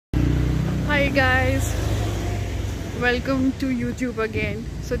Hi guys, welcome to YouTube again.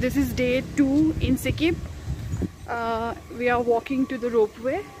 So this is day 2 in Sikkim. We are walking to the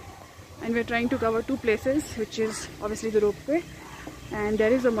Ropeway and we're trying to cover 2 places, which is obviously the Ropeway and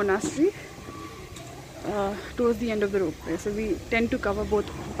there is a monastery towards the end of the Ropeway. So we tend to cover both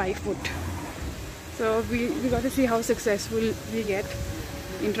by foot. So we got to see how successful we get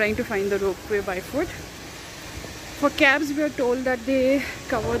in trying to find the Ropeway by foot. For cabs, we are told that they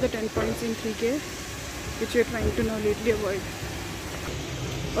cover the 10 points in 3K, which we are trying to now lately avoid.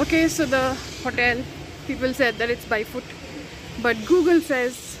 Okay, so the hotel, people said that it's by foot, but Google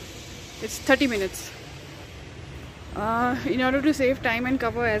says it's 30 minutes. In order to save time and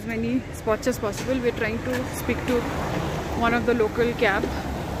cover as many spots as possible, we're trying to speak to one of the local cab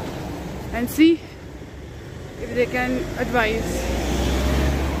and see if they can advise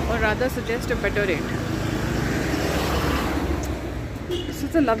or rather suggest a better rate.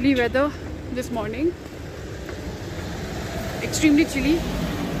 It's a lovely weather this morning, extremely chilly,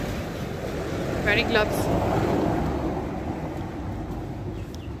 wearing gloves.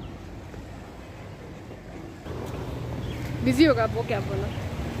 Busy होगा वो क्या बोला?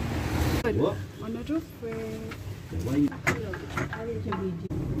 On a roof.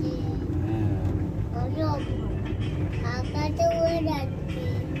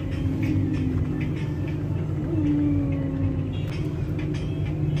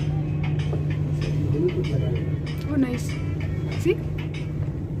 Oh, nice. See?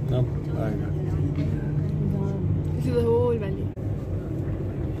 No. This is the whole valley.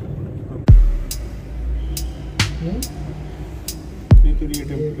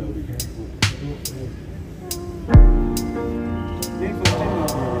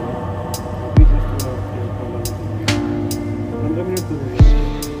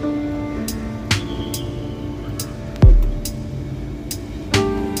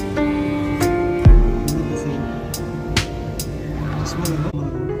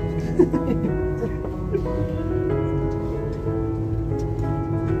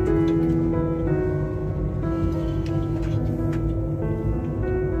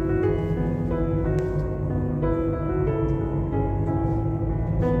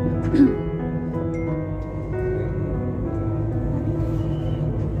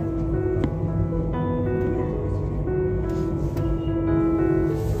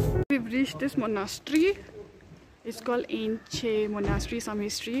 We've reached this monastery. It's called Ancient Monastery, some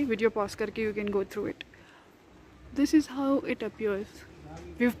history. Video pause karke you can go through it. This is how it appears.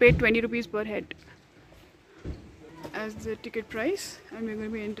 We've paid 20 rupees per head as the ticket price and we're going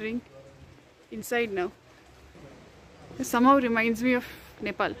to be entering inside now. This somehow reminds me of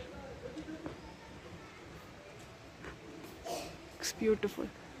Nepal. It's beautiful.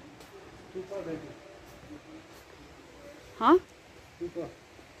 Huh?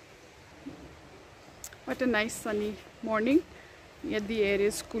 What a nice sunny morning, yet the air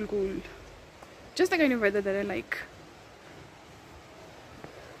is cool. Just the kind of weather that I like.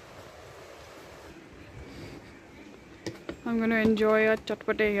 I'm going to enjoy a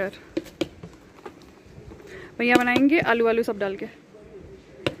chatpate here. भैया बनाएंगे आलू सब डाल के.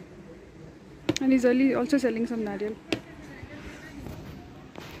 And he's also selling some nariyal.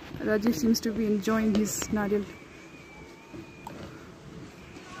 Rajiv seems to be enjoying his nariyal.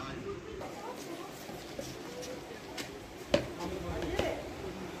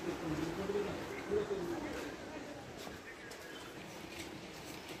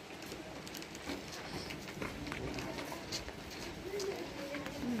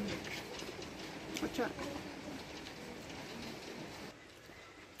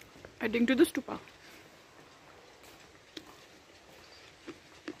 Heading to the stupa.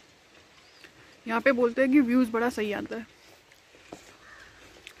 यहाँ पे बोलते हैं कि व्यूज बड़ा सही आता है.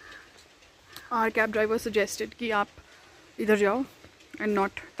 Our cab driver suggested कि आप इधर जाओ and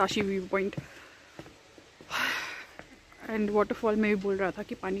not Tashi viewpoint. And waterfall में भी बोल रहा था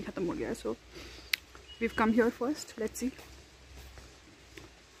कि पानी खत्म हो गया है. So we've come here first. Let's see.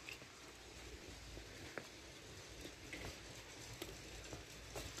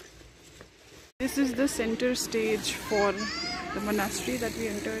 This is the center stage for the monastery that we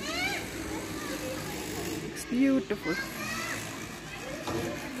entered. It's beautiful.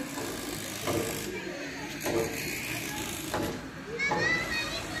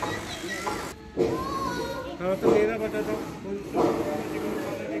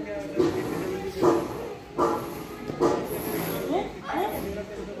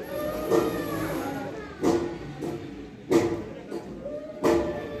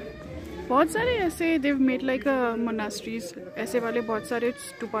 बहुत सारे ऐसे they've made like a monasteries, ऐसे वाले बहुत सारे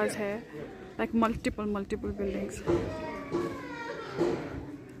stupas है, like multiple buildings.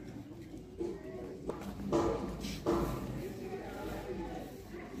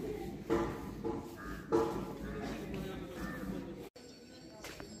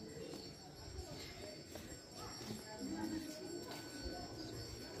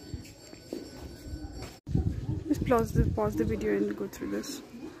 pause the video and go through this.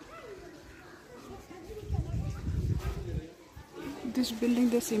 This building,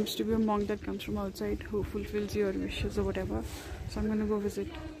 there seems to be a monk that comes from outside who fulfills your wishes or whatever. So I'm gonna go visit.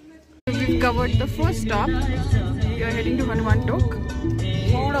 We've covered the first stop. We are heading to Hanuman Tok.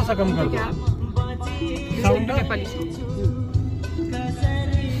 थोड़ा सा कम कर दो। Listening to Nepali song.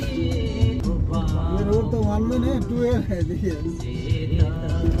 ये road तो 1 में है, 2 है देखिए।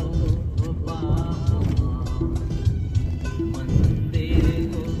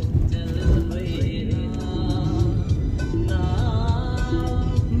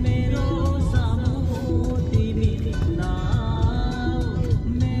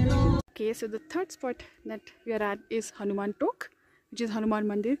 Okay, so the third spot that we are at is Hanuman Tok, which is Hanuman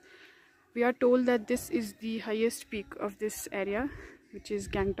Mandir. We are told that this is the highest peak of this area, which is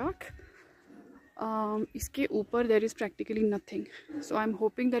Gangtok. Iske upar there is practically nothing, so I'm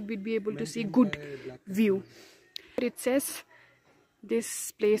hoping that we'd be able to see good view. It says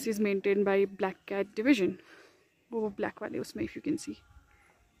this place is maintained by Black Cat Division. Oh, black wale usme, if you can see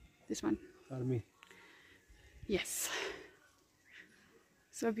this one. Army. Yes.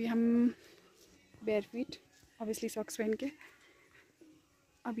 So अभी हम bare feet, obviously socks पहन के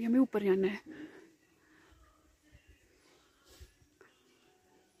अभी हमें ऊपर जाना है.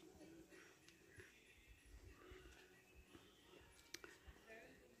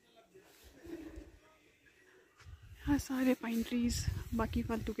 हाँ, सारे पाइन ट्रीज, बाकी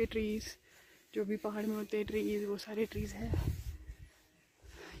फालतू के ट्रीज जो भी पहाड़ में होते हैं ट्रीज, वो सारे ट्रीज है.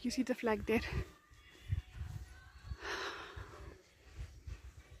 You see the flag there.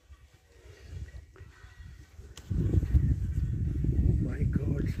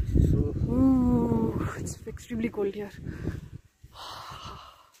 Ooh, it's extremely cold here.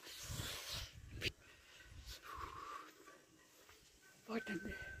 बहुत ठंड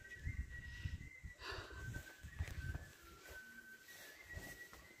है.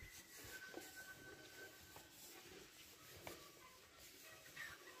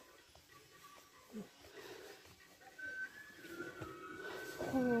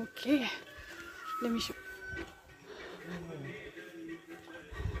 Okay, let me show.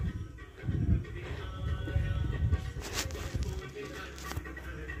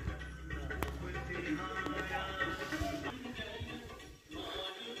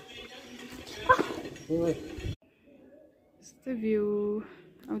 It's the view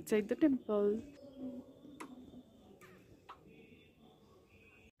outside the temple.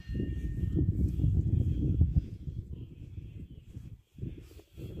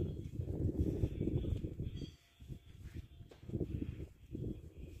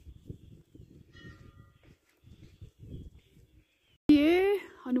 ये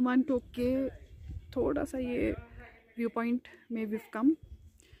हनुमान टोक के थोड़ा सा ये व्यू पॉइंट में we've come,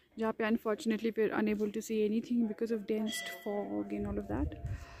 जहाँ पे unfortunately we're unable to see anything because of dense fog and all of that.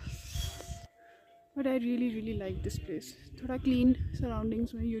 But I really like this place. थोड़ा clean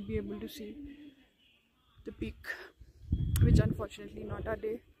surroundings में you'd be able to see the peak, which unfortunately not our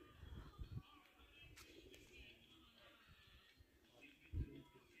day.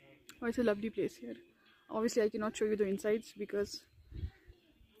 Oh, it's a lovely place here. Obviously I cannot show you the insides because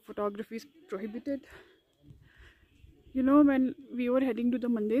photography is prohibited. You know, when we were heading to the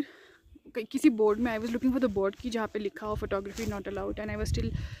mandir, किसी board में I was looking for the board की जहाँ पे लिखा हो photography not allowed, and I was still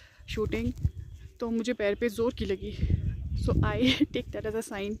shooting. तो मुझे पैर पे जोर की लगी. So I take that as a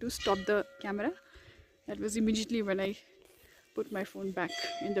sign to stop the camera. That was immediately when I put my phone back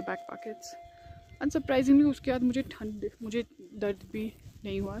in the back pockets. Unsurprisingly, उसके बाद मुझे दर्द भी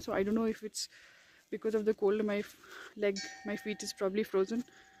नहीं हुआ. So I don't know if it's because of the cold, my feet is probably frozen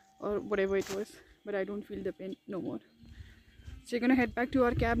or whatever it was, but I don't feel the pain no more. So we're gonna head back to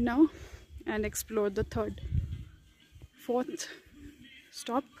our cab now and explore the fourth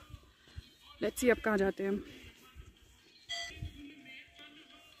stop. Let's see अब कहाँ जाते हैं हम.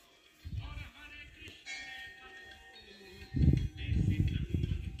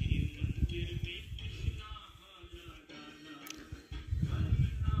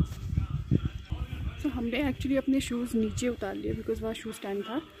 So हमने actually अपने shoes नीचे उतार लिए बिकॉज वहाँ शू स्टैंड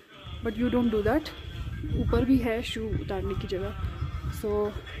था, but you don't do that. ऊपर भी है शू उतारने की जगह, सो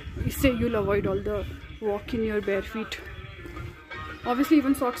इससे you'll avoid all the walk in your bare feet. Obviously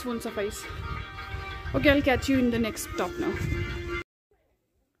even socks won't suffice. Okay, I'll catch you in the next stop now.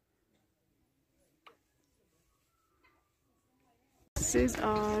 This is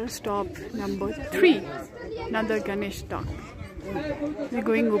our stop number 3, another Ganesh Tok. We're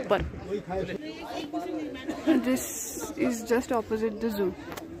going upar. This is just opposite the zoo.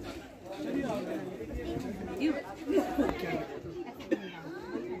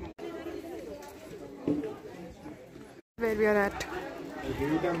 Where we are at.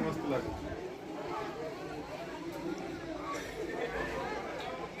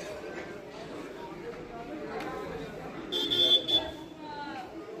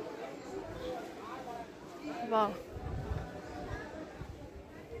 Wow.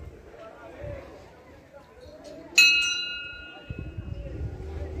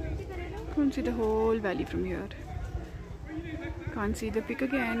 Can't see the whole valley from here. Can't see the peak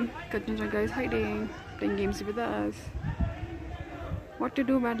again. Kanchanjunga is hiding, playing games with us. What to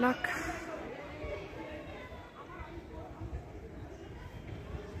do, bad luck.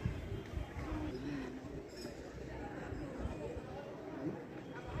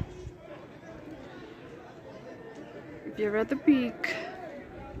 We are at the peak.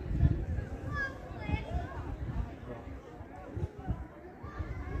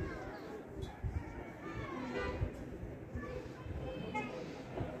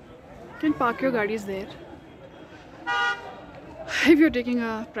 You can park your gadis there. If you're taking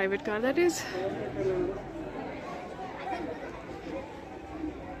a private car, that is.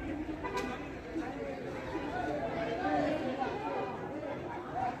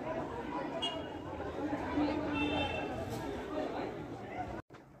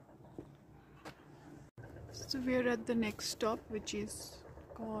 So we're at the next stop, which is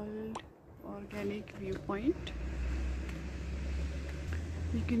called Organic Viewpoint.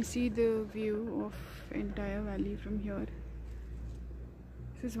 You can see the view of entire valley from here.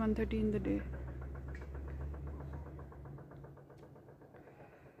 This is 1:30 in the day.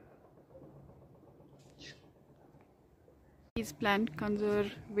 It's plant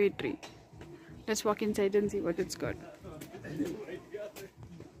conservatory. Let's walk inside and see what it's got.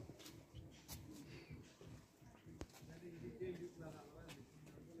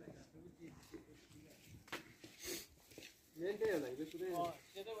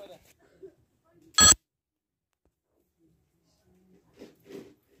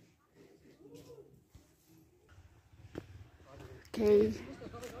 Okay,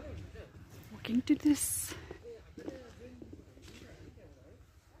 walking to this.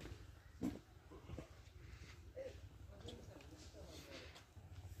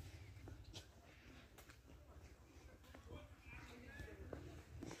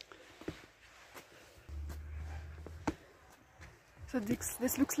 So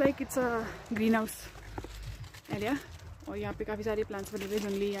this looks like it's a greenhouse area. और यहाँ पे काफ़ी सारे plants बने हुए,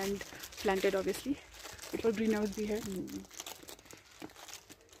 जंगली and planted obviously. ऊपर greenhouse भी है.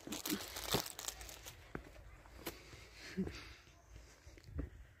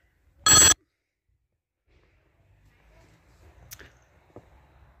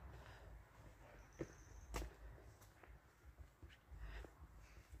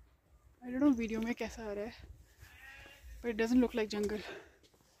 I don't know video में कैसा आ रहा है, but it doesn't look like jungle.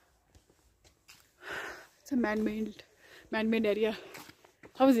 It's a man-made area.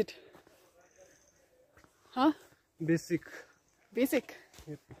 How is it? Huh? Basic. Basic?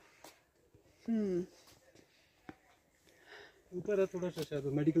 Yep. ऊपर है थोड़ा सा शायद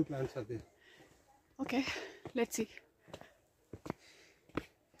medical plants आते हैं. Okay, let's see.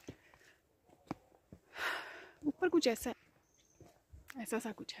 ऊपर कुछ ऐसा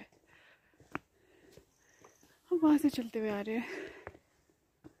सा कुछ है. हम वहाँ से चलते हुए आ रहे हैं.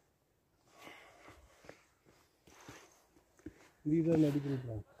 These are medical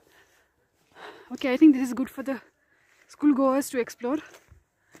plants. Okay, I think this is good for the school goers to explore.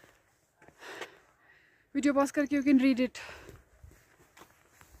 Video pause करके you can read it.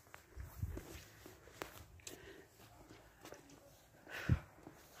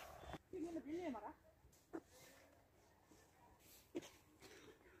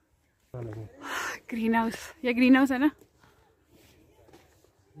 Greenhouse. ये greenhouse है ना?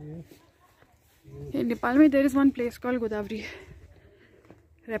 In Nepal में there is one place called Godavari.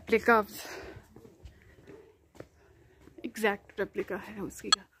 Replicas. Exact replica है उसकी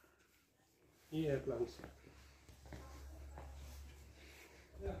का. ये है plants.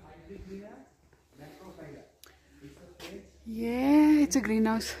 Yeah, it's a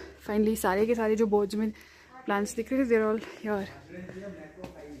greenhouse. Finally, सारे के सारे जो boards में plants दिख रहे थे, they're all here.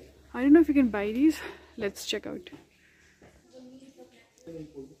 I don't know if you can buy these. Let's check out.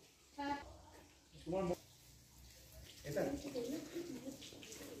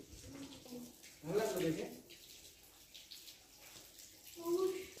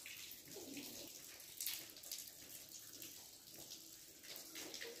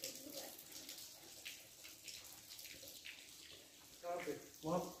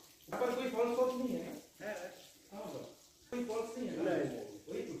 पर कोई फॉल्स फॉल्स नहीं है ना? कोई फॉल्स नहीं है ना?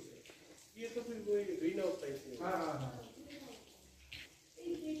 वही कुछ है. ये तो फिर कोई ग्रीन हाउस टाइप है. हाँ.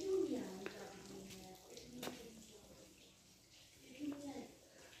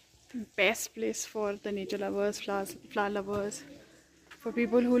 best place for the nature lovers, flower lovers, for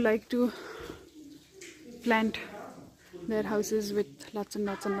people who like to plant their houses with lots and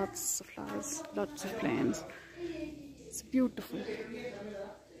lots and lots of flowers, lots of plants. It's beautiful.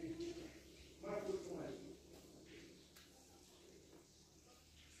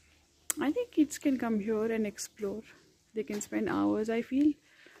 I think kids can come here and explore. They can spend hours, I feel.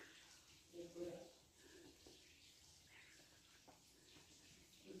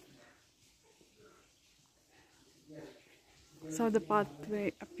 So the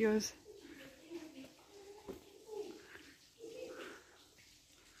pathway appears.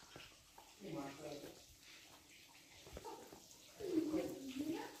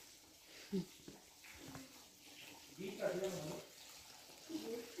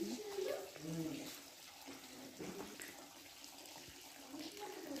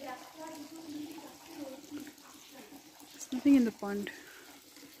 There's nothing in the pond.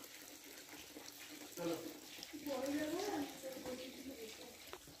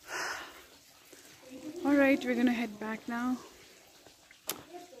 Alright, we're gonna head back now.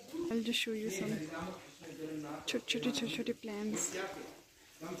 I'll just show you some chote plans.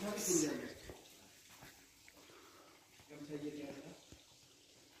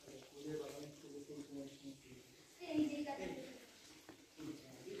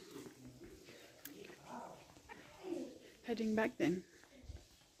 Heading back then.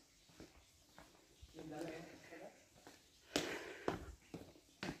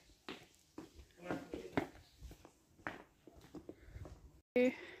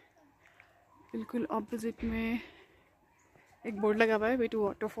 बिल्कुल opposite में एक board लगा हुआ है way to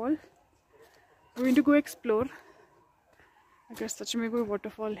waterfall. Going to go explore. अगर सच में कोई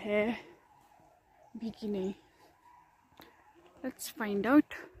waterfall है भी कि नहीं, let's find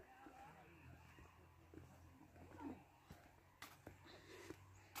out.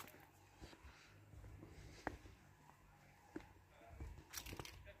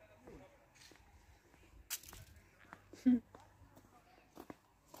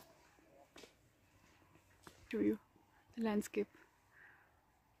 Show you the landscape.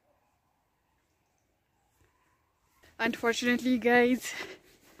 Unfortunately guys,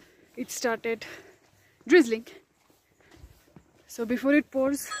 it started drizzling, so before it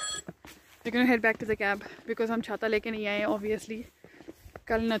pours we're gonna head back to the cab because हम छाता लेके नहीं आए obviously.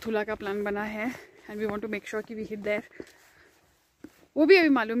 कल नथुला का प्लान बना है and we want to make sure कि we hit there. वो भी अभी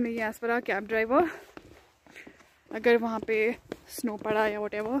मालूम नहीं है as per our cab driver. अगर वहाँ पे स्नो पड़ा या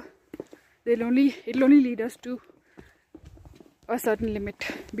whatever, it'll only lead us to a certain limit.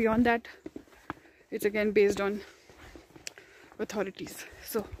 Beyond that, it's again based on authorities.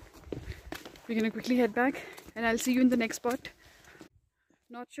 So we're gonna quickly head back and I'll see you in the next spot.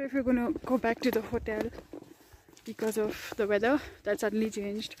 Not sure if we're gonna go back to the hotel because of the weather that suddenly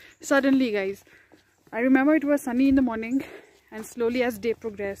changed. Suddenly guys, I remember it was sunny in the morning and slowly as day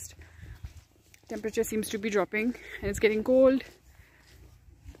progressed, temperature seems to be dropping and it's getting cold.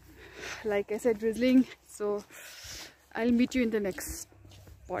 Like I said, drizzling. So I'll meet you in the next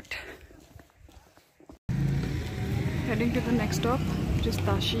spot. Heading to the next stop, which is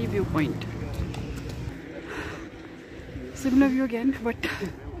Tashi viewpoint. Similar view again, but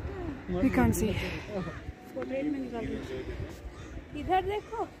we can't see.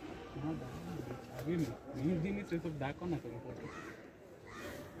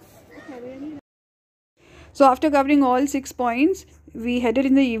 So after covering all 6 points, we headed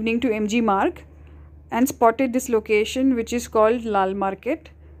in the evening to MG Marg and spotted this location which is called Lalmarket.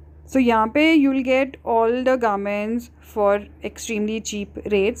 So यहाँ पे you'll get all the garments for extremely cheap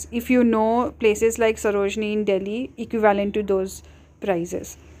rates. If you know places like Sarojini in Delhi, equivalent to those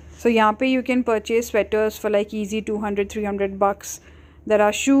prices. So यहाँ पे you can purchase sweaters for like easy 200-300 bucks. There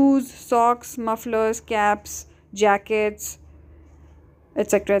are shoes, socks, mufflers, caps, jackets,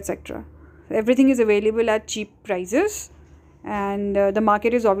 etc. etc. Everything is available at cheap prices, and the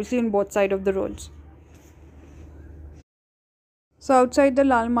market is obviously on both sides of the roads. So outside the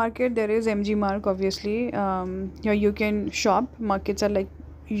Lal market there is MG Marg obviously. Here you can shop. Markets are like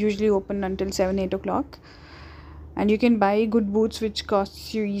usually open until 7-8 o'clock, and you can buy good boots which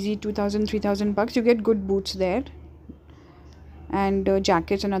costs you easy 2,000-3,000 bucks. You get good boots there, and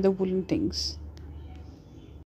jackets and other woolen things.